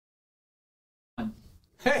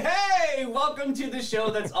Hey, welcome to the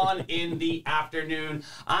show that's on in the afternoon.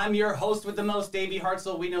 I'm your host with the most, Davey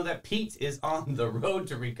Hartzell. We know that Pete is on the road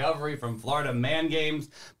to recovery from Florida Man Games.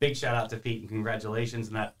 Big shout out to Pete and congratulations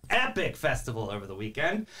on that epic festival over the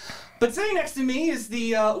weekend. But sitting next to me is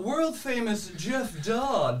the world famous Jeff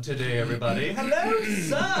Dodd today, everybody. Hello,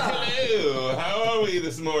 sir. Hello. How are we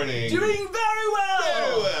this morning? Doing very well.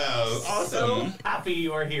 Very well. Awesome. So happy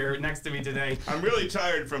you are here next to me today. I'm really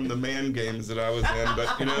tired from the Man Games that I was in,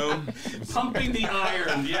 but you know. Pumping the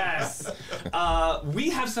iron, yes. We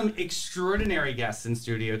have some extraordinary guests in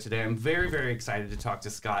studio today. I'm very, very excited to talk to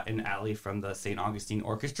Scott and Allie from the St. Augustine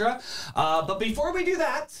Orchestra. But before we do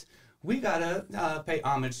that, we gotta pay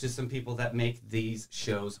homage to some people that make these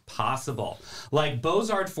shows possible. Like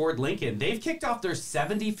Beaux-Arts Ford Lincoln. They've kicked off their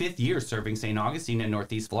 75th year serving St. Augustine in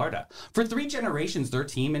Northeast Florida. For 3 generations, their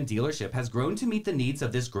team and dealership has grown to meet the needs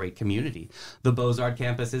of this great community. The Beaux-Arts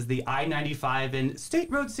campus is the I-95 and State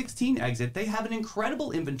Road 16 exit. They have an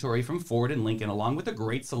incredible inventory from Ford and Lincoln, along with a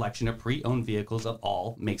great selection of pre-owned vehicles of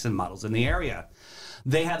all makes and models in the area.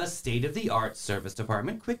 They have a state-of-the-art service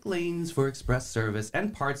department, quick lanes for express service,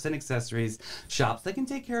 and parts and accessories shops that can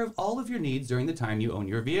take care of all of your needs during the time you own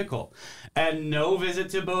your vehicle. And no visit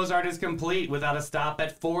to Beaux-Arts is complete without a stop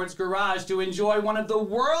at Ford's Garage to enjoy one of the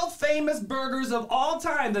world-famous burgers of all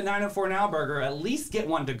time, the 904 Now Burger. At least get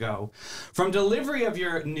one to go. From delivery of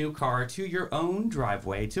your new car to your own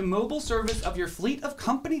driveway to mobile service of your fleet of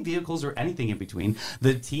company vehicles or anything in between,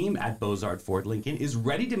 the team at Beaux-Arts Ford Lincoln is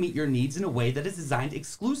ready to meet your needs in a way that is designed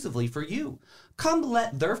exclusively for you. Come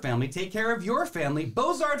let their family take care of your family.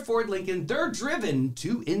 Beaux-Arts Ford Lincoln, they're driven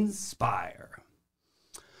to inspire.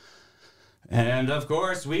 And of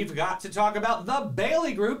course, we've got to talk about the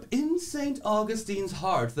Bailey Group in St. Augustine's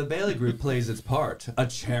heart. The Bailey Group plays its part. A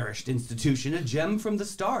cherished institution, a gem from the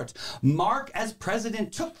start. Mark, as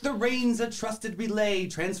president, took the reins, a trusted relay,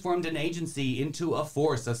 transformed an agency into a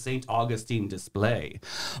force, a St. Augustine display.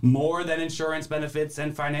 More than insurance benefits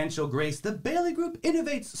and financial grace, the Bailey Group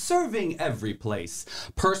innovates, serving every place.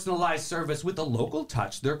 Personalized service with a local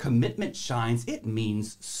touch, their commitment shines. It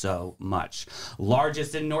means so much.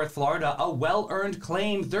 Largest in North Florida, a well-earned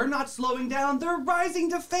claim. They're not slowing down, they're rising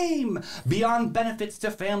to fame. Beyond benefits to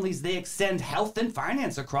families, they extend health and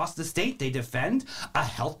finance across the state. They defend a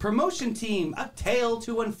health promotion team, a tale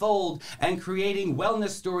to unfold, and creating wellness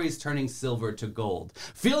stories turning silver to gold.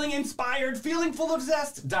 Feeling inspired, feeling full of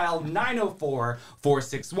zest? Dial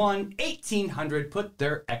 904-461-1800. Put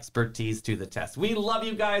their expertise to the test. We love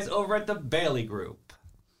you guys over at the Bailey Group.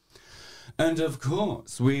 And of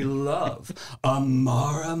course, we love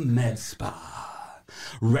Amara Med Spa.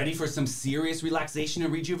 Ready for some serious relaxation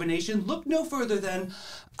and rejuvenation? Look no further than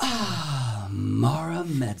Amara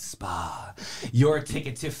Med Spa. Your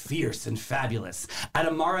ticket to fierce and fabulous. At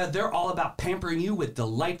Amara, they're all about pampering you with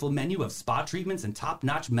delightful menu of spa treatments and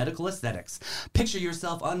top-notch medical aesthetics. Picture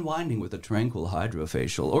yourself unwinding with a tranquil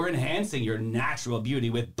hydrofacial or enhancing your natural beauty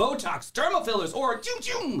with Botox, dermal fillers, or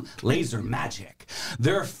laser magic.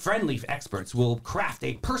 Their friendly experts will craft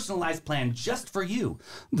a personalized plan just for you.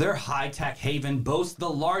 Their high-tech haven boasts the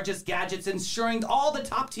largest gadgets, ensuring all the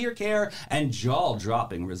top-tier care and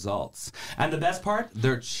jaw-dropping results. And the best part,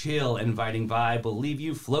 their chill, inviting vibe will leave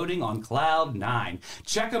you floating on cloud 9.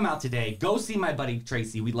 Check them out today. Go see my buddy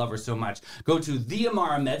Tracy. We love her so much. Go to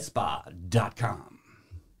theamaramedspa.com.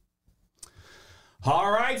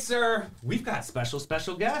 All right, sir. We've got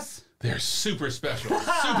special guests. They're super special.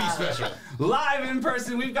 Super special. Live in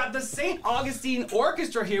person, we've got the St. Augustine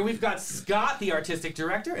Orchestra here. We've got Scott, the artistic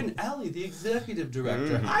director, and Allie, the executive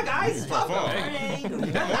director. Hi, guys. Welcome. Good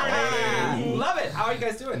morning. Love it. How are you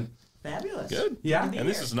guys doing? Fabulous. Good. Yeah? And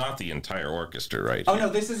this is not the entire orchestra, right? Oh, no,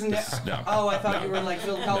 this isn't it. No. Oh, I thought you were like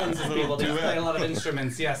Phil Collins' people. They play a lot of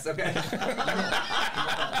instruments. Yes, okay.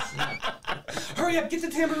 Hurry up, get the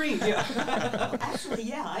tambourine. Yeah. Actually,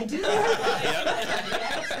 yeah, I do.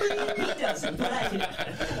 Actually, he doesn't, but I do.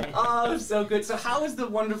 Oh, so good. So how is the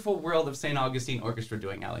wonderful world of St. Augustine Orchestra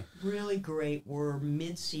doing, Allie? Really great. We're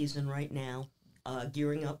mid-season right now,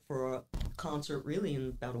 gearing up for a concert really in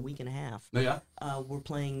about a week and a half. Oh, yeah? We're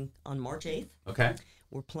playing on March 8th. Okay.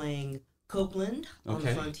 We're playing Copeland on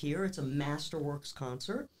the Frontier. It's a Masterworks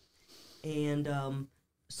concert. And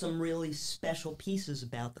some really special pieces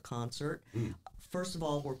about the concert. First of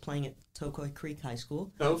all, we're playing at Tokoi Creek High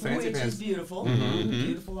School. Oh, fancy which pants. is beautiful.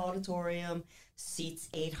 Beautiful auditorium. Seats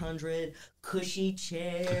 800. Cushy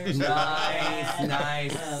chairs.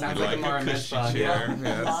 Nice. Sounds like a Mara Med Spa. chair.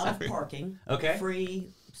 A lot of parking. Okay. Free.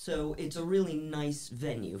 So it's a really nice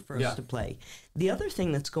venue for us to play. The other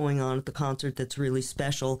thing that's going on at the concert that's really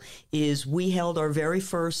special is we held our very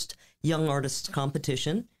first Young Artists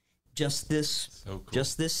competition just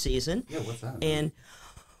this season. Yeah, what's that? And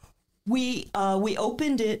we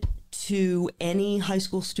opened it to any high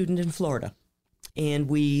school student in Florida. And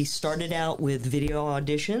we started out with video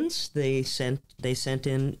auditions. They sent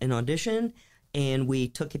in an audition, and we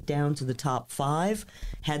took it down to the top 5,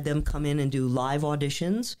 had them come in and do live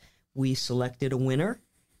auditions. We selected a winner,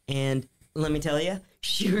 and let me tell you,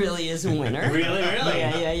 she really is a winner. Really?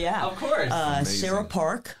 Yeah. Of course. Sarah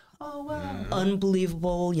Park. Oh, wow.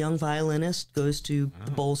 Unbelievable young violinist, goes to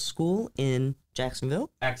the Bowles School in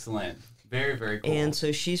Jacksonville. Excellent. Very, very cool. And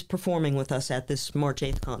so she's performing with us at this March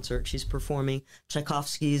 8th concert. She's performing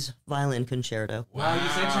Tchaikovsky's Violin Concerto. Wow, you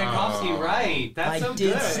said Tchaikovsky right. That's so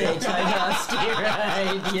good. I did say Tchaikovsky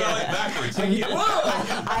right. Yeah. Like backwards.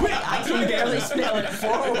 I can barely spell it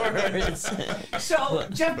forwards. So,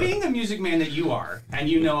 Jeff, being the music man that you are, and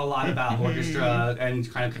you know a lot about orchestra and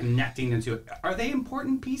kind of connecting them to it, are they an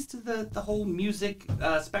important piece to the whole music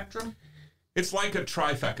spectrum? It's like a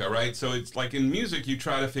trifecta, right? So it's like in music, you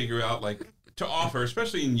try to figure out like to offer,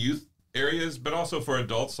 especially in youth areas, but also for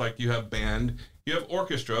adults, like you have band, you have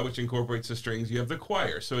orchestra, which incorporates the strings, you have the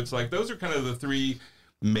choir. So it's like those are kind of the 3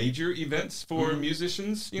 major events for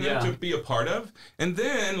musicians, to be a part of. And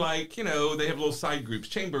then like, they have little side groups,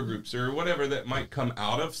 chamber groups, or whatever that might come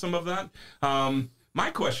out of some of that. My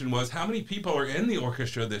question was, how many people are in the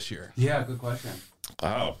orchestra this year? Yeah, good question.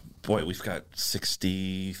 Oh, boy, we've got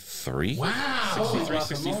 63. Wow. 63,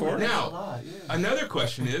 64. Now, another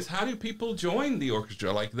question is, how do people join the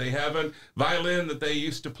orchestra? Like they have a violin that they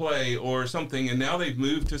used to play or something, and now they've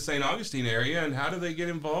moved to St. Augustine area, and how do they get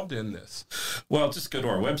involved in this? Well, just go to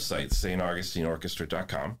our website,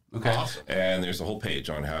 staugustineorchestra.com. Okay. Awesome. And there's a whole page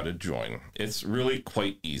on how to join. It's really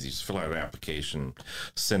quite easy. Just fill out an application,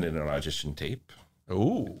 send in an audition tape.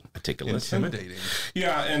 Ooh, take a listen. Intimidating.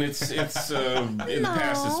 Yeah, and it's in the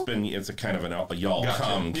past it's a kind of a y'all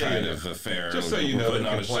come kind of affair. Just so we're you know, putting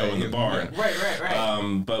on a show in the barn.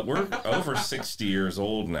 Right. But we're over 60 years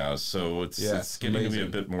old now, so it's getting to be a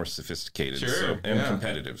bit more sophisticated and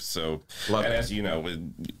competitive. So, as you know,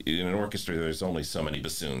 in an orchestra, there's only so many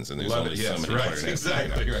bassoons and there's only so many clarinets.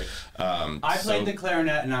 Exactly right. I played the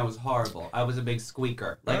clarinet and I was horrible. I was a big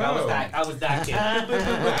squeaker. Like I was that kid. That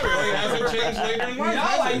really hasn't changed later in life. No,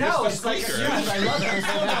 I know. It's like, yes, I love it.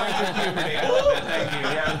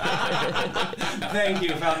 Thank you.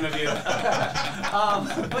 Fountain of Youth.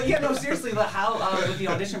 But yeah, no, seriously, how with the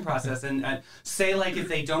audition process and say like if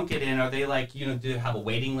they don't get in, are they like do they have a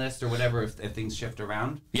waiting list or whatever if things shift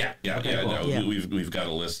around? Yeah. Okay, cool. No, we've got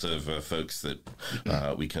a list of folks that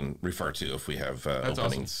we can refer to if we have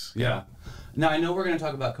openings. Awesome. Yeah. Now I know we're going to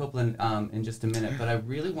talk about Copeland in just a minute, but I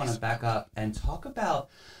really want to back up and talk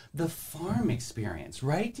about the farm experience,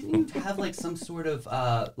 right? Didn't you have like some sort of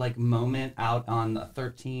like moment out on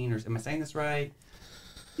 13 or am I saying this right?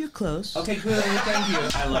 You're close. Okay, good. Thank you.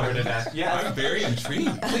 I love her to death. Yeah. I'm very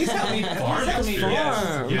intrigued. Please help me. Farm. I'm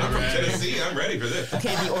from Tennessee. I'm ready for this.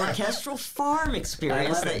 Okay, the orchestral farm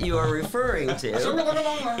experience that you are referring to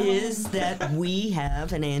is that we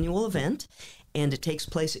have an annual event, and it takes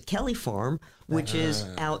place at Kelly Farm, which is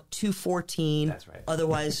out 214. That's right.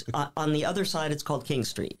 Otherwise, on the other side, it's called King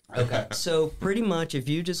Street. Okay. So pretty much, if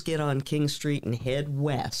you just get on King Street and head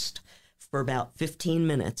west for about 15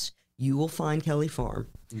 minutes, you will find Kelly Farm.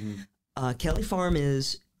 Mm-hmm. Kelly Farm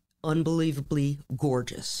is unbelievably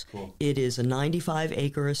gorgeous. Cool. It is a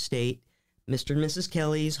 95-acre estate. Mr. and Mrs.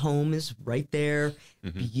 Kelly's home is right there.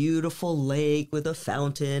 Mm-hmm. Beautiful lake with a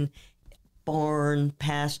fountain, barn,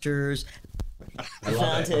 pastures. I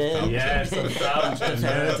love it. Yes, a fountain.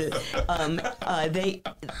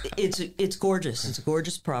 It's gorgeous. It's a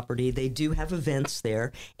gorgeous property. They do have events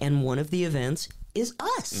there, and one of the events is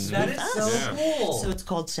us. That is so cool. So it's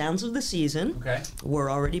called Sounds of the Season. Okay.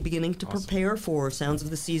 We're already beginning to prepare for Sounds of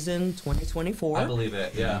the Season 2024. I believe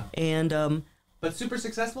it, yeah. And but super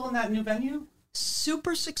successful in that new venue?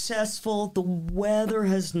 Super successful. The weather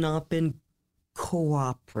has not been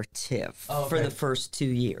cooperative for the first 2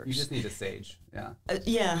 years. You just need a stage, yeah.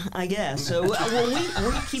 Yeah, I guess. So we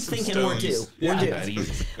keep thinking we're due. Yeah. We're due.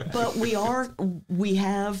 But we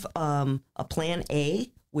have a plan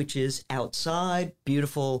A, which is outside,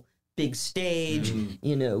 beautiful big stage,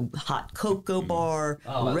 hot cocoa bar,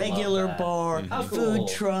 regular bar, food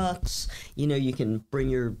trucks. You can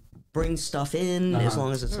bring stuff in as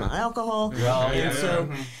long as it's not alcohol.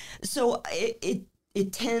 So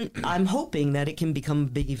I'm hoping that it can become a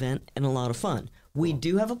big event and a lot of fun. We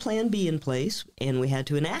do have a plan B in place, and we had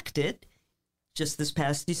to enact it just this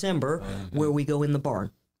past December, where we go in the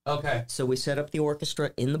barn. Okay. So we set up the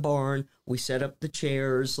orchestra in the barn. We set up the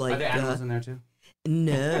chairs. Are there animals in there too?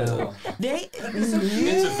 No. It's a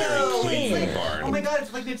very clean barn. Oh my God,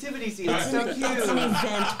 it's like nativity scene. It's so cute. It's an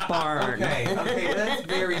event barn. Okay, that's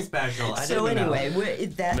very special. So anyway,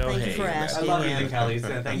 thank you for asking. I love you, the Kellys.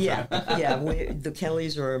 Thank you. The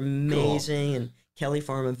Kellys are amazing, and Kelly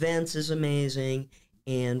Farm Events is amazing,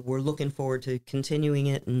 and we're looking forward to continuing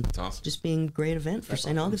it and just being a great event for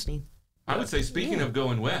St. Augustine. I would say, speaking of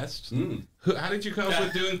going west, how did you come up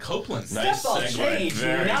with doing Copeland? Nice segue.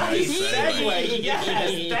 Very nice segue. Yes,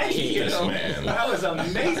 thank you. Yes, man. That was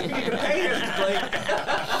amazing. You can pay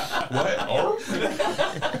What?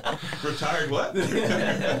 Retired what?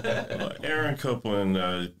 Well, Aaron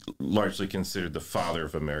Copland, largely considered the father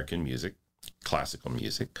of American music, classical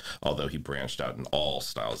music, although he branched out in all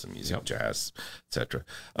styles of music, jazz, etc.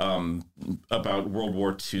 About World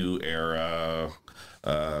War II era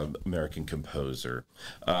American composer.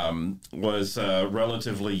 Was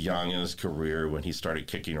relatively young in his career when he started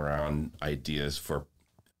kicking around ideas for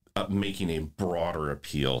making a broader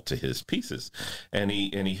appeal to his pieces, and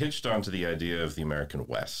he hitched onto the idea of the American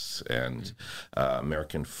West and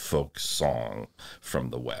American folk song from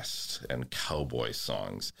the West and cowboy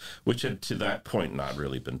songs, which had to that point not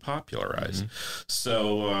really been popularized.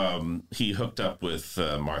 So he hooked up with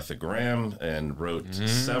Martha Graham and wrote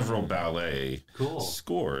several ballet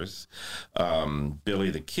scores: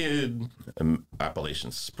 Billy the Kid,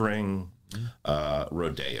 Appalachian Spring,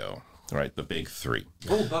 Rodeo. Right, the big three.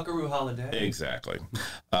 Oh, Buckaroo Holiday. Exactly.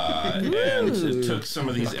 And it took some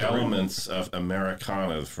of these elements of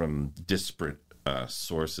Americana from disparate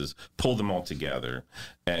sources, pulled them all together,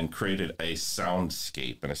 and created a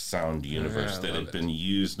soundscape and a sound universe that had been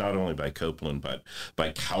used not only by Copland, but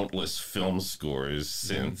by countless film scores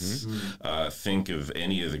since. Think of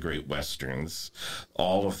any of the great Westerns.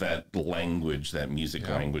 All of that language, that music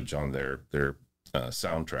language on their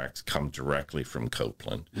soundtracks come directly from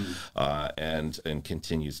Copland, and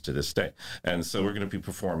continues to this day. And so we're going to be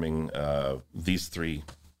performing these three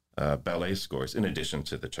ballet scores in addition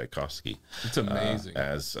to the Tchaikovsky. It's amazing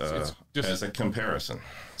as a comparison.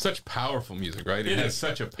 Such powerful music, right? It has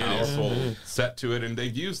such a powerful set to it, and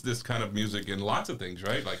they've used this kind of music in lots of things,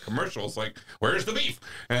 right? Like commercials, like "Where's the beef?"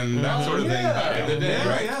 and that sort of thing back in the day,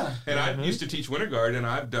 right? And I used to teach Winter Guard, and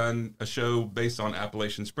I've done a show based on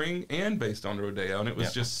Appalachian Spring and based on Rodeo, and it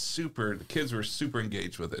was just super. The kids were super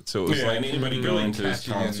engaged with it, so it was like and anybody going to this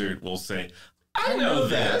concert will say, I know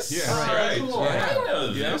this. Yeah, right. Cool. I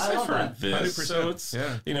know this. I I've heard this. 100%. So it's,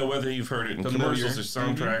 whether you've heard it in commercials or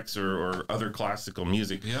soundtracks or other classical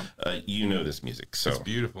music, you know this music. So it's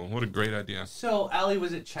beautiful. What a great idea. So, Allie,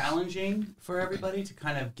 was it challenging for everybody to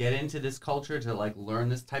kind of get into this culture, to like learn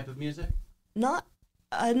this type of music? Not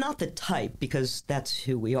the type, because that's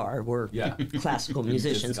who we are. We're classical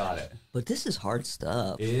musicians. Got it. But this is hard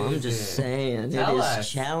stuff. I'm just saying. Tell it us. is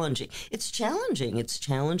challenging. It's challenging. It's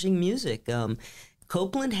challenging music.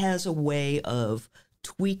 Copland has a way of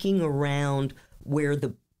tweaking around where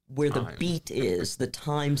the beat is, the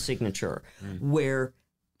time signature, where,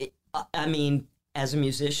 as a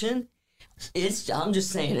musician, I'm just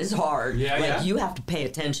saying, it's hard. You have to pay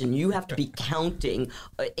attention. You have to be counting.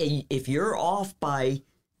 If you're off by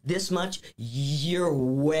this much, you're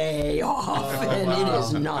way off, and it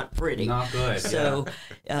is not pretty. Not good. So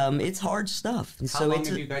it's hard stuff. How long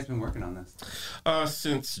have you guys been working on this?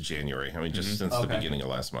 Since January. Just since the beginning of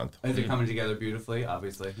last month. Is it coming together beautifully?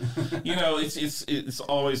 Obviously. It's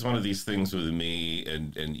always one of these things with me,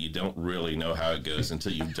 and you don't really know how it goes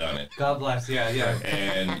until you've done it. God bless. Yeah.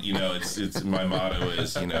 And it's my motto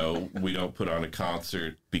is we don't put on a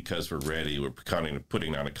concert because we're ready. We're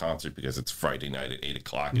putting on a concert because it's Friday night at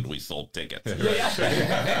 8:00 and we sold tickets. And we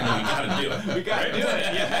gotta do it. We gotta do it.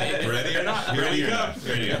 Yeah. Ready or not, here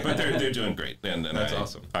we go. But they're doing great, and that's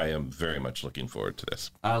awesome. I am very much looking forward to this.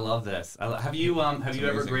 I love this. Have you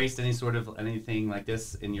ever graced anything like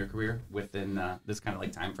this in your career within this kind of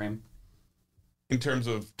like time frame? In terms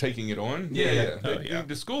of taking it on? Yeah.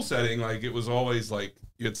 The school setting, like, it was always like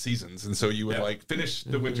you had seasons, and so you would like finish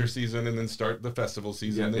the winter season and then start the festival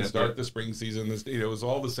season, then start the spring season. It was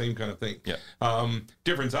all the same kind of thing.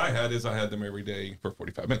 Difference I had is I had them every day for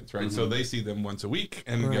 45 minutes, right? So they see them once a week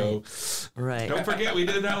and go, don't forget we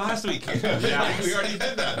did that last week. We already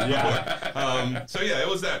did that before. It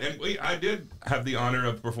was that. And I did have the honor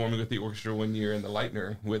of performing with the orchestra one year in the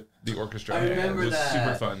Leitner with the orchestra. I remember that. It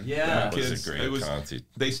was super fun. Yeah. It was a great concert.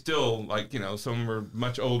 They still, like, some are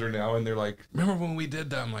much older now, and they're like, remember when we did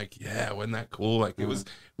that, I'm like, yeah, wasn't that cool? Like it was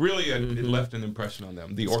really, it left an impression on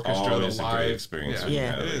them. The orchestra, the live experience.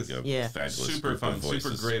 Yeah, it is. Super fun,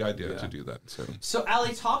 super great idea to do that. So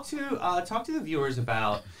Allie, talk to the viewers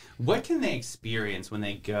about what can they experience when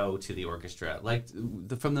they go to the orchestra. Like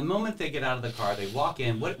from the moment they get out of the car, they walk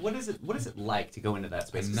in. What is it like to go into that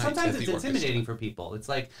space? Sometimes it's intimidating for people. It's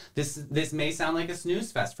like this may sound like a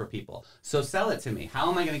snooze fest for people. So sell it to me.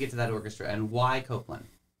 How am I going to get to that orchestra, and why Copeland?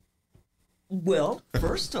 Well,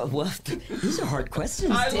 first of all, these are hard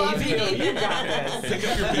questions, I Davey. love you. You got this. Pick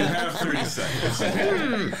up your pen. Have 30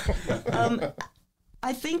 seconds.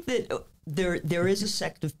 I think that there is a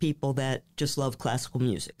sect of people that just love classical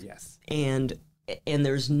music. Yes. And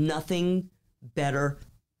there's nothing better.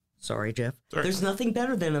 Sorry, Jeff. Sorry. There's nothing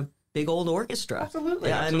better than a big old orchestra. Absolutely.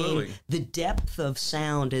 Yeah, Absolutely. I mean, the depth of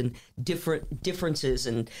sound and differences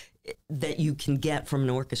and that you can get from an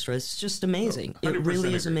orchestra is just amazing. It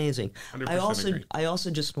really is amazing. I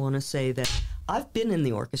also just want to say that I've been in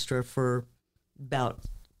the orchestra for about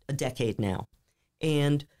a decade now,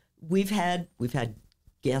 and we've had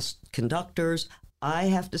guest conductors. I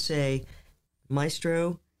have to say,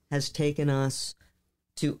 Maestro has taken us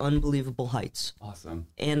to unbelievable heights. Awesome.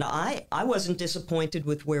 And I wasn't disappointed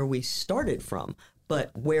with where we started from,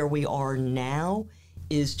 but where we are now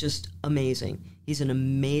is just amazing. He's an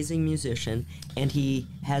amazing musician, and he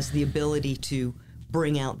has the ability to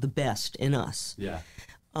bring out the best in us. Yeah.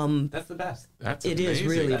 That's the best. That's it amazing.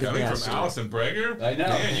 is really the Coming best. from Allyson Breger? I know.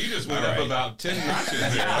 Man, you just went up about 10 notches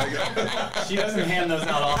there. She doesn't hand those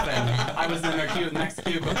out often. I was in her next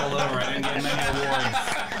cubicle over. I didn't get many awards.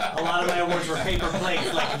 A lot of my awards were paper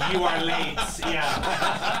plates, like "You are late."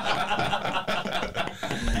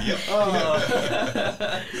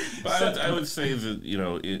 I would say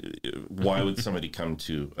that, why would somebody come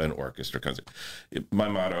to an orchestra concert? My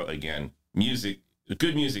motto, again,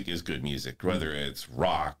 good music is good music, whether it's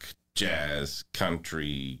rock, jazz,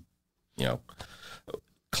 country,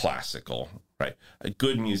 classical, right?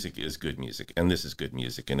 Good music is good music, and this is good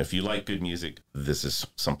music. And if you like good music, this is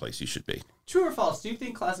someplace you should be. True or false? Do you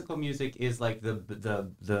think classical music is like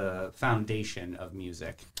the foundation of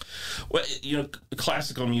music? Well,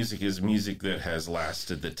 classical music is music that has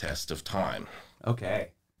lasted the test of time. Okay.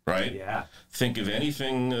 Right? Yeah. Think of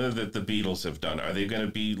anything that the Beatles have done. Are they going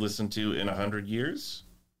to be listened to in 100 years?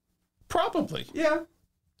 Probably. Yeah.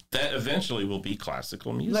 That eventually will be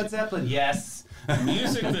classical music. Led Zeppelin, yes.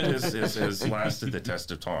 Music that has lasted the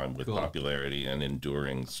test of time with popularity and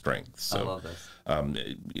enduring strength. So, I love this.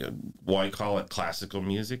 Why call it classical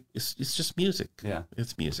music? It's just music. Yeah.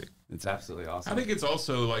 It's music. It's absolutely awesome. I think it's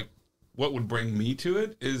also like what would bring me to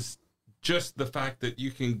it is just the fact that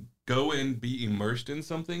you can go in, be immersed in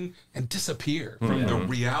something, and disappear from the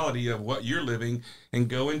reality of what you're living and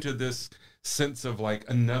go into this sense of like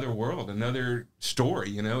another world, another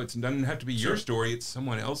story. It doesn't have to be your story, it's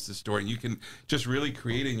someone else's story. You can just really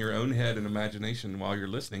create in your own head and imagination while you're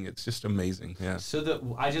listening. It's just amazing. Yeah.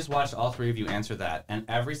 So I just watched all three of you answer that, and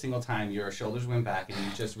every single time your shoulders went back and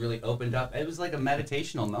you just really opened up. It was like a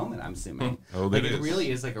meditational moment, I'm assuming. It really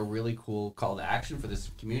is like a really cool call to action for this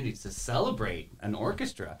community to celebrate an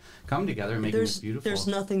orchestra, come together and make this beautiful. There's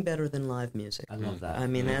nothing better than live music. I love that. I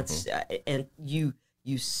mean, that's and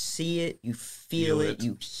you see it, you feel it,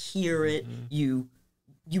 you hear it, you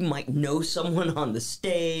might know someone on the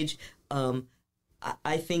stage.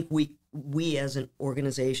 I think we as an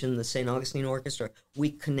organization, the St. Augustine Orchestra, we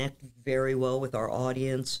connect very well with our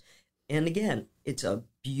audience. And again, it's a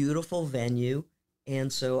beautiful venue,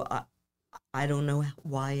 and so I don't know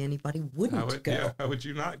why anybody wouldn't go. Yeah, how would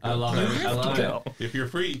you not go? I love it. I love it. If you're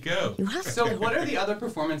free, go. So what are the other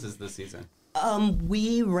performances this season?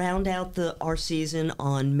 We round out our season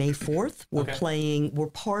on May 4th. We're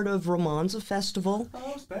part of Romanza Festival.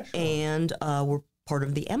 Oh, special. And we're part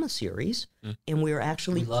of the Emma series. And we're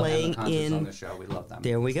actually we love playing in on the show. We love them.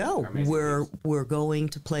 There we go. We're going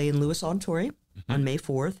to play in Louis Auditorium on May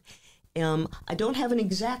 4th. I don't have an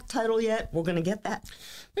exact title yet. We're going to get that.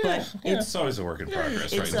 But it's always a work in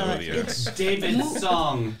progress. It's David's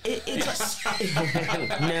song.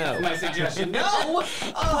 No. My suggestion. No.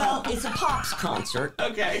 Well, it's a Pops concert.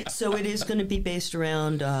 Okay. So it is going to be based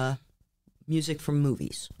around music from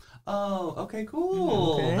movies. Oh, okay,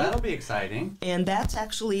 cool. Okay. That'll be exciting. And that's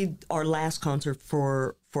actually our last concert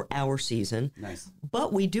for our season. Nice.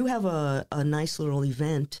 But we do have a nice little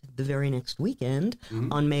event the very next weekend.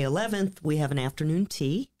 On May 11th, we have an afternoon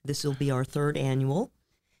tea. This will be our third annual.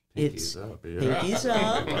 Pinkies up. Pinkies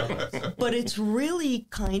up. But it's really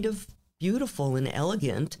kind of beautiful and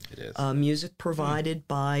elegant. It is. Music provided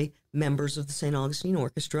by members of the St. Augustine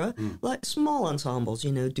Orchestra, like small ensembles,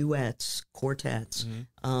 duets, quartets,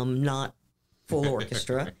 not full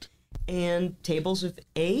orchestra. And tables of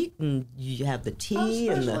 8, and you have the tea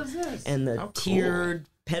and the tiered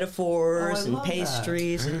pedophores and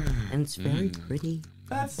pastries, and it's very pretty.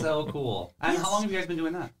 That's so cool. And how long have you guys been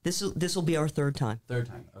doing that? This will be our third time.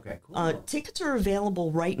 Okay, cool. Tickets are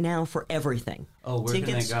available right now for everything. Oh, where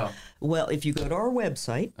can they go? Well, if you go to our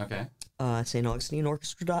website, okay,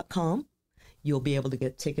 StAugustineOrchestra.com, you'll be able to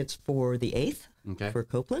get tickets for the 8th for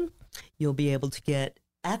Copeland. You'll be able to get,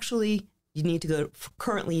 actually, you need to go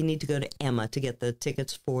to Emma to get the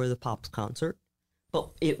tickets for the Pops concert. But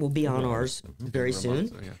it will be on ours very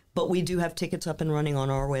soon. But we do have tickets up and running on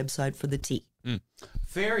our website for the tea.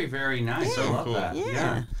 Very, very nice. Yeah. I love that.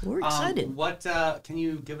 Yeah, we're excited. What can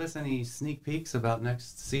you give us any sneak peeks about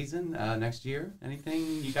next season, next year?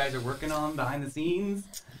 Anything you guys are working on behind the scenes?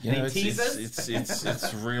 Any teases?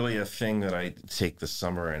 It's really a thing that I take the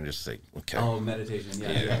summer and just say, okay. Oh, meditation.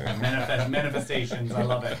 Yeah. Manifestations. I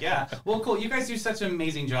love it. Yeah. Well, cool. You guys do such an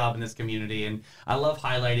amazing job in this community, and I love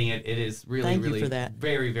highlighting it. It is really, really for that.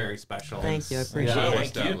 Very, very special. Thank you. I appreciate it. Well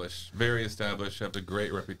established. Very established. Have a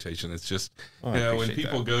great reputation. It's just, when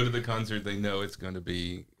people go to the concert, they know it's going to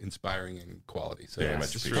be inspiring and quality. So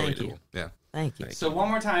it's just really cool. Yeah. Thank you. So one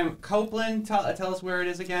more time, Copeland, tell us where it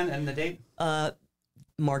is again and the date.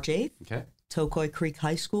 March 8th. Okay. Tocoy Creek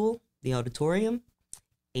High School, the auditorium,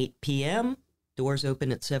 8 p.m. Doors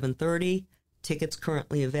open at 7:30. Tickets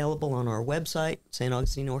currently available on our website,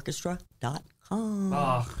 StAugustineOrchestra.com.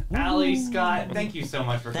 Oh, Allie, Scott, thank you so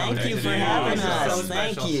much for coming. Thank you for today. having us. So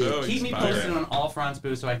thank you. So keep me posted on all fronts,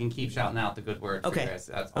 Boo, so I can keep shouting out the good word for you guys.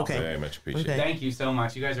 That's awesome. Very much appreciated. Thank you so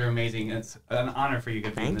much. You guys are amazing. It's an honor for you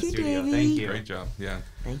to be in the studio. David. Thank you. Great job. Yeah.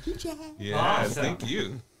 Thank you, Jack. Yeah. Awesome. Thank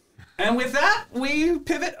you. And with that, we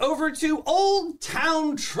pivot over to Old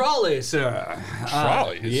Town Trolley, sir.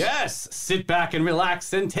 Trolleys? Yes. Sit back and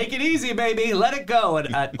relax and take it easy, baby. Let it go.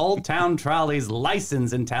 At Old Town Trolley's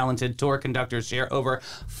licensed and talented tour conductors share over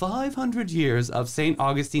 500 years of St.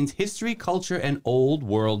 Augustine's history, culture, and old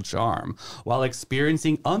world charm, while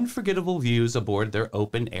experiencing unforgettable views aboard their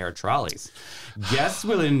open-air trolleys. Guests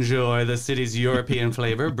will enjoy the city's European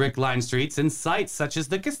flavor, brick-lined streets, and sights such as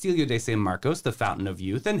the Castillo de San Marcos, the Fountain of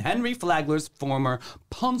Youth, and Henry Flagler's former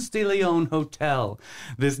Ponce de Leon Hotel.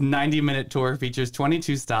 This 90-minute tour features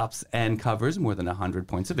 22 stops and covers more than 100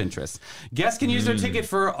 points of interest. Guests can use their ticket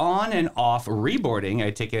for on and off reboarding.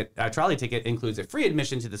 A trolley ticket includes a free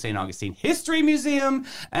admission to the St. Augustine History Museum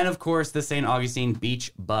and, of course, the St. Augustine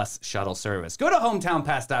Beach Bus Shuttle Service. Go to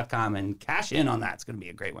hometownpass.com and cash in on that. It's going to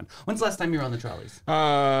be a great one. When's the last time you were on the trolleys?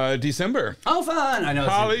 December. Oh, fun. I know.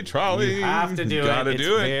 Trolley. You have to do it. Gotta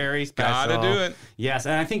do it. Very special. Gotta do it. Yes,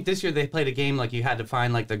 and I think this year they played a game like you had to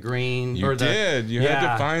find like the green. You had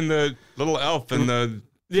to find the little elf and the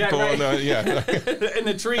people in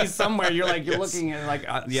the trees somewhere. You're looking at like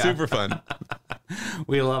super fun.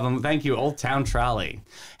 We love them. Thank you, Old Town Trolley.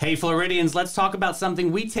 Hey, Floridians, let's talk about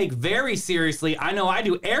something we take very seriously. I know I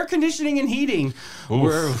do. Air conditioning and heating.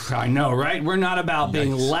 I know, right? We're not about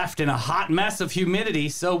being left in a hot mess of humidity.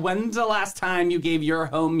 So when's the last time you gave your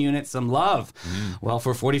home unit some love? Well,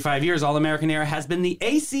 for 45 years, All American Air has been the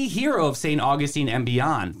AC hero of St. Augustine and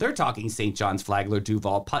beyond. They're talking St. John's, Flagler,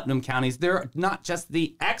 Duval, Putnam counties. They're not just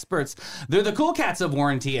the experts. They're the cool cats of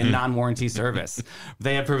warranty and non-warranty service.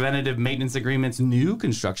 They have preventative maintenance agreements, new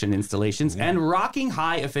construction installations, and rocking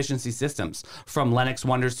high efficiency systems. From Lennox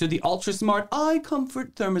Wonders to the ultra smart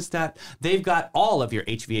iComfort thermostat, they've got all of your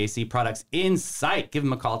HVAC products in sight. Give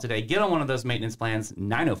them a call today. Get on one of those maintenance plans,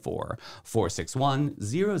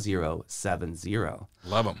 904-461-0070.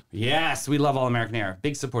 Love them. Yes, we love All American Air.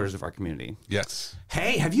 Big supporters of our community. Yes.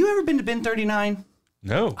 Hey, have you ever been to Bin 39?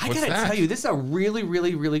 No, I gotta tell you, this is a really,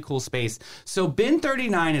 really, really cool space. So Bin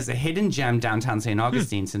 39 is a hidden gem downtown St.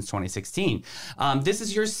 Augustine since 2016. This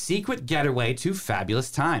is your secret getaway to fabulous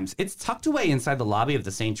times. It's tucked away inside the lobby of the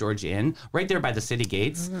St. George Inn, right there by the city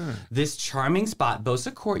gates. This charming spot boasts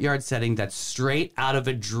a courtyard setting that's straight out of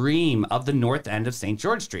a dream of the north end of St.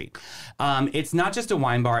 George Street. It's not just a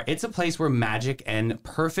wine bar, it's a place where magic and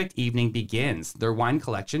perfect evening begins. Their wine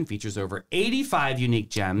collection features over 85 unique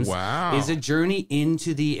gems. Wow. Is a journey into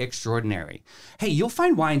the extraordinary. Hey, you'll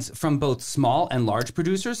find wines from both small and large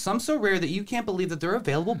producers, some so rare that you can't believe that they're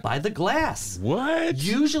available by the glass. What?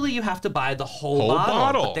 Usually you have to buy the whole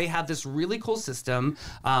bottle. But they have this really cool system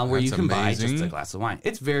where you can buy just a glass of wine.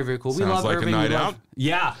 It's very, very cool. Sounds we love like Irving. a night out.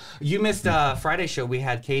 Yeah. You missed Friday's show. We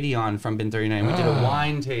had Katie on from Bin 39. We did a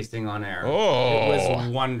wine tasting on air. Oh. It was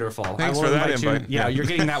wonderful. Thanks for that invite. Yeah, you're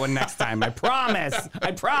getting that one next time. I promise.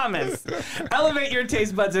 I promise. Elevate your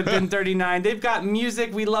taste buds at Bin 39. They've got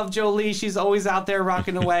music. We love Jolie. She's always out there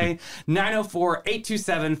rocking away.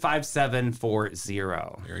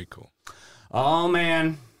 904-827-5740. Very cool. Oh,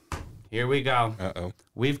 man. Here we go. Uh-oh.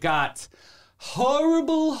 We've got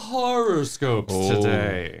horrible horoscopes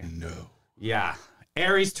today. No. Yeah.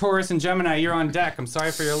 Aries, Taurus, and Gemini, you're on deck. I'm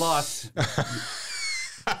sorry for your loss.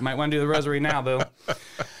 Might want to do the rosary now, boo.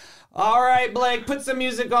 All right, Blake, put some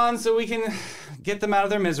music on so we can get them out of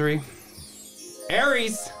their misery.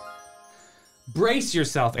 Aries. Brace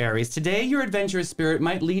yourself, Aries. Today, your adventurous spirit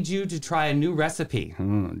might lead you to try a new recipe.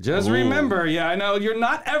 Just remember, I know,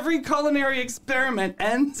 not every culinary experiment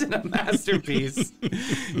ends in a masterpiece.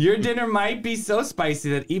 Your dinner might be so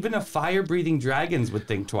spicy that even a fire-breathing dragons would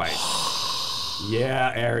think twice.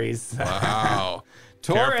 Yeah, Aries. Wow.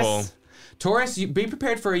 Taurus. Taurus, be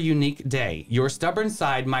prepared for a unique day. Your stubborn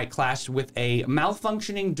side might clash with a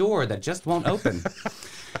malfunctioning door that just won't open.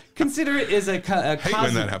 Consider it is a hate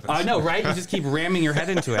when that happens. I know, right? You just keep ramming your head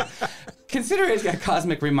into it. Consider it a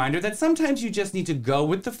cosmic reminder that sometimes you just need to go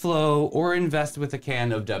with the flow or invest with a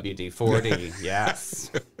can of WD-40.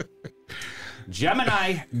 Yes.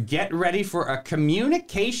 Gemini, get ready for a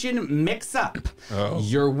communication mix-up. Oh.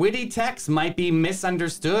 Your witty text might be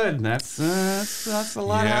misunderstood. That's a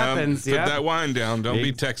lot happens. Put that wine down. Don't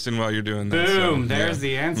be texting while you're doing that. Boom, there's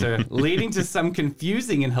the answer. Leading to some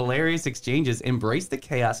confusing and hilarious exchanges. Embrace the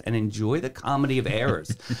chaos and enjoy the comedy of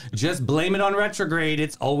errors. Just blame it on retrograde.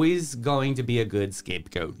 It's always going to be a good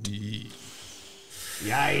scapegoat.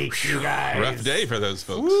 Yikes, you guys. Rough day for those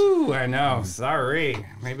folks. Woo, I know. Sorry.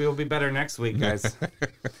 Maybe it'll be better next week, guys.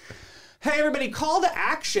 Hey, everybody, call to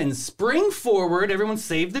action. Spring forward. Everyone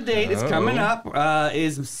save the date. It's coming up.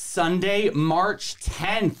 Is Sunday, March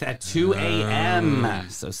 10th at 2 a.m.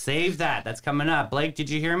 So save that. That's coming up. Blake, did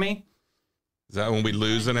you hear me? Is that when we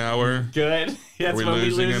lose an hour? Good. That's when we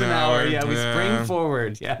lose an hour. Yeah, we spring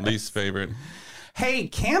forward. Yeah. Least favorite. Hey,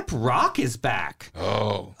 Camp Rock is back.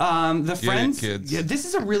 Oh. The Friends. Kids. Yeah, this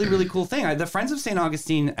is a really, really cool thing. The Friends of St.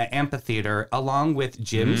 Augustine Amphitheater, along with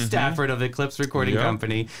Jim Stafford of Eclipse Recording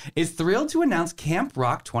Company, is thrilled to announce Camp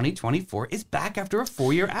Rock 2024 is back after a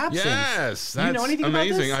 4-year absence. Yes. That's you know anything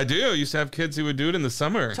amazing. About this? I do. I used to have kids who would do it in the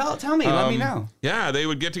summer. Tell me. Let me know. Yeah, they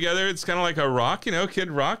would get together. It's kind of like a rock,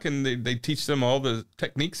 kid rock, and they teach them all the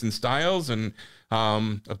techniques and styles and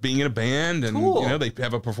of being in a band, and they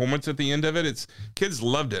have a performance at the end of it. Kids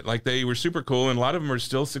loved it. Like, they were super cool, and a lot of them are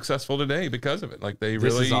still successful today because of it. Like, they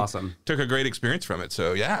really took a great experience from it.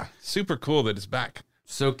 So yeah, super cool that it's back.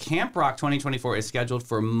 So Camp Rock 2024 is scheduled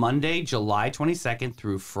for Monday, July 22nd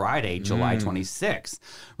through Friday, July 26th.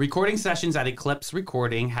 Recording sessions at Eclipse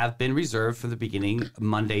Recording have been reserved for the beginning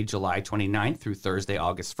Monday, July 29th through Thursday,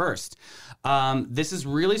 August 1st. This is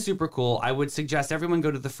really super cool. I would suggest everyone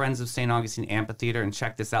go to the Friends of St. Augustine Amphitheater and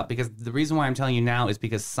check this out, because the reason why I'm telling you now is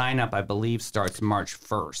because sign up, I believe, starts March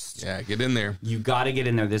 1st. Yeah, get in there. You got to get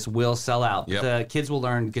in there. This will sell out. Yep. The kids will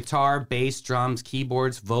learn guitar, bass, drums,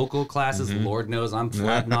 keyboards, vocal classes. Lord knows I'm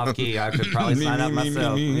flatting off key. I could probably sign up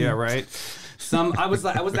myself. Yeah, right. I was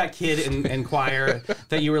that kid in choir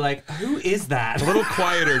that you were like, who is that? A little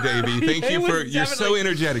quieter, Davey. Thank you for, you're so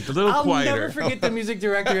energetic. A little quieter. I'll never forget the music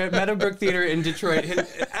director at Meadowbrook Theater in Detroit.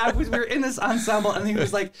 We were in this ensemble, and he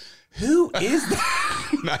was like, who is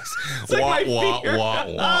that? Nice. It's like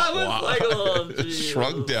I was like, oh, geez.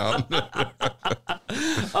 Shrunk down.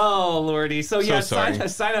 Oh, Lordy. So yeah,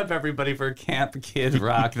 sign up, everybody, for Camp Kid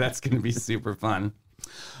Rock. That's going to be super fun.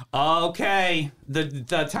 Okay,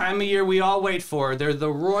 the time of year we all wait for. They're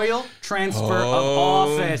the royal transfer of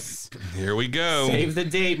office. Here we go. Save the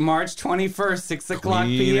date, March 21st, 6 o'clock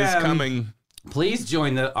p.m. is coming. Please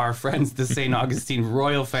join our friends, the St. Augustine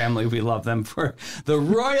royal family. We love them for the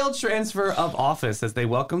royal transfer of office as they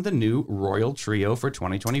welcome the new royal trio for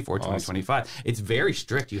 2024-2025. It's very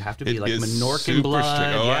strict. You have to be like Menorcan blood.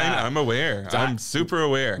 Strict. Oh, yeah. I'm aware. I'm super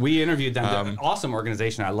aware. We interviewed them. They're an awesome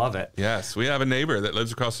organization. I love it. Yes, we have a neighbor that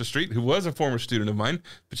lives across the street who was a former student of mine,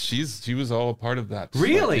 but she was all a part of that.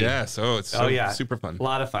 Really? Yeah. So it's super fun. A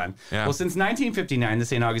lot of fun. Yeah. Well, since 1959, the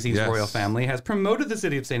St. Augustine's royal family has promoted the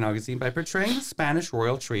city of St. Augustine by portraying the Spanish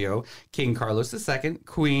royal trio, King Carlos II,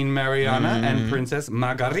 Queen Mariana, and Princess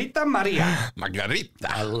Margarita Maria. Margarita.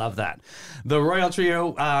 I love that. The royal trio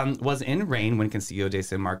was in reign when Concilio de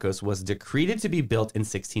San Marcos was decreed to be built in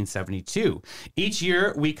 1672. Each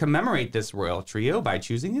year, we commemorate this royal trio by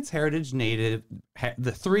choosing its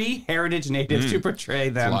the three heritage natives to portray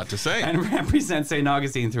them. That's a lot to say. And represent St.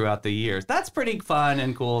 Augustine throughout the years. That's pretty fun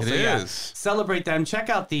and cool. It is. Celebrate them. Check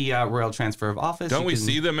out the royal transfer of office. Don't we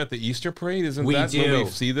see them at the Easter parade? Isn't that when we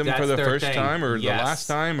see them for the first time or the last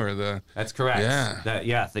time or the... That's correct.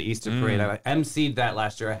 Yeah. The Easter parade. I emceed that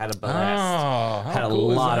last year. I had a blast. Had a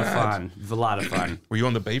lot of fun. A lot of fun. Were you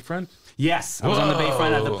on the bayfront? Yes. I was on the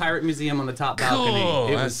bayfront at the Pirate Museum on the top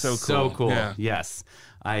balcony. It was so cool. Yeah. Yes.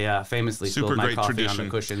 I famously spilled my coffee on the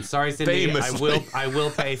cushion. Sorry, Cindy. Famously. I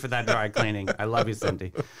will pay for that dry cleaning. I love you,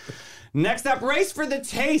 Cindy. Next up, Race for the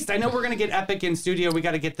Taste. I know we're going to get Epic in studio. We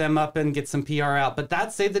got to get them up and get some PR out. But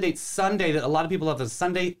that's Save the Date Sunday. That a lot of people have this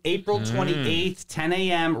Sunday, April 28th, 10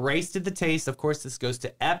 a.m. Race to the Taste. Of course, this goes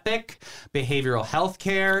to Epic Behavioral Health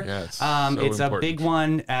Care. Yes, it's a big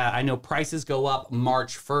one. I know prices go up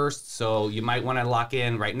March 1st, so you might want to lock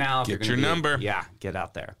in right now. Get your number. Yeah, get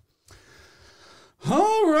out there.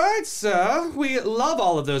 All right, sir. We love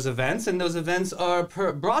all of those events, and those events are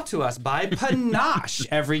brought to us by Panache.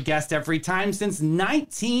 Every guest, every time since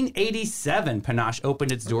 1987. Panache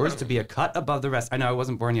opened its doors to be a cut above the rest. I know I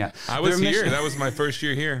wasn't born yet. I was here. That was my first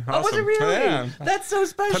year here. Awesome. Oh, was it really? Yeah. That's so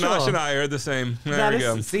special. Panache and I are the same. There we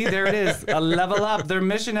go. See, there it is. A level up. Their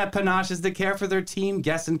mission at Panache is to care for their team,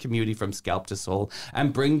 guests, and community from scalp to soul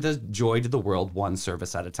and bring the joy to the world one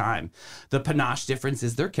service at a time. The Panache difference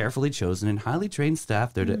is they're carefully chosen and highly trained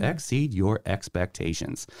staff there to exceed your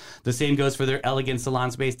expectations. The same goes for their elegant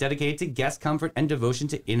salon space dedicated to guest comfort and devotion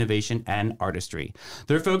to innovation and artistry.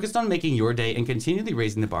 They're focused on making your day and continually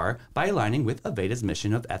raising the bar by aligning with Aveda's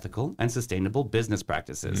mission of ethical and sustainable business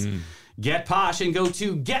practices. Get posh and go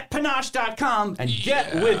to getpanache.com and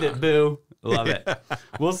get with it, boo. Love it.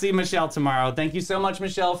 We'll see Michelle tomorrow. Thank you so much,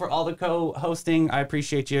 Michelle, for all the co-hosting. I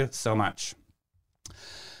appreciate you so much.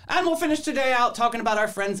 And we'll finish today out talking about our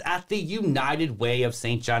friends at the United Way of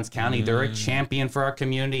St. Johns County. They're a champion for our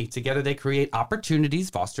community. Together, they create opportunities,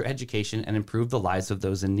 foster education, and improve the lives of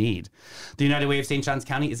those in need. The United Way of St. Johns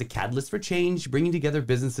County is a catalyst for change, bringing together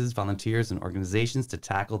businesses, volunteers, and organizations to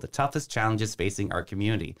tackle the toughest challenges facing our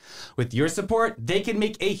community. With your support, they can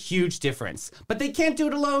make a huge difference. But they can't do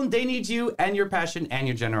it alone. They need you and your passion and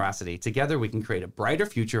your generosity. Together, we can create a brighter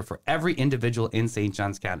future for every individual in St.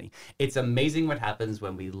 Johns County. It's amazing what happens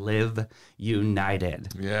when we live united.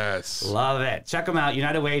 Yes. Love it. Check them out,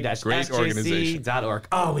 unitedway-sjc.org.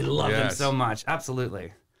 Oh, we love them so much.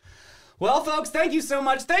 Absolutely. Well, folks, thank you so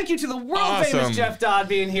much. Thank you to the world-famous Jeff Dodd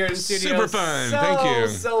being here in the studio. Super fun. Thank you.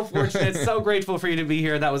 So fortunate. So grateful for you to be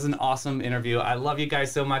here. That was an awesome interview. I love you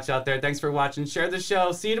guys so much out there. Thanks for watching. Share the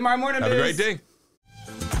show. See you tomorrow morning, Have a great day.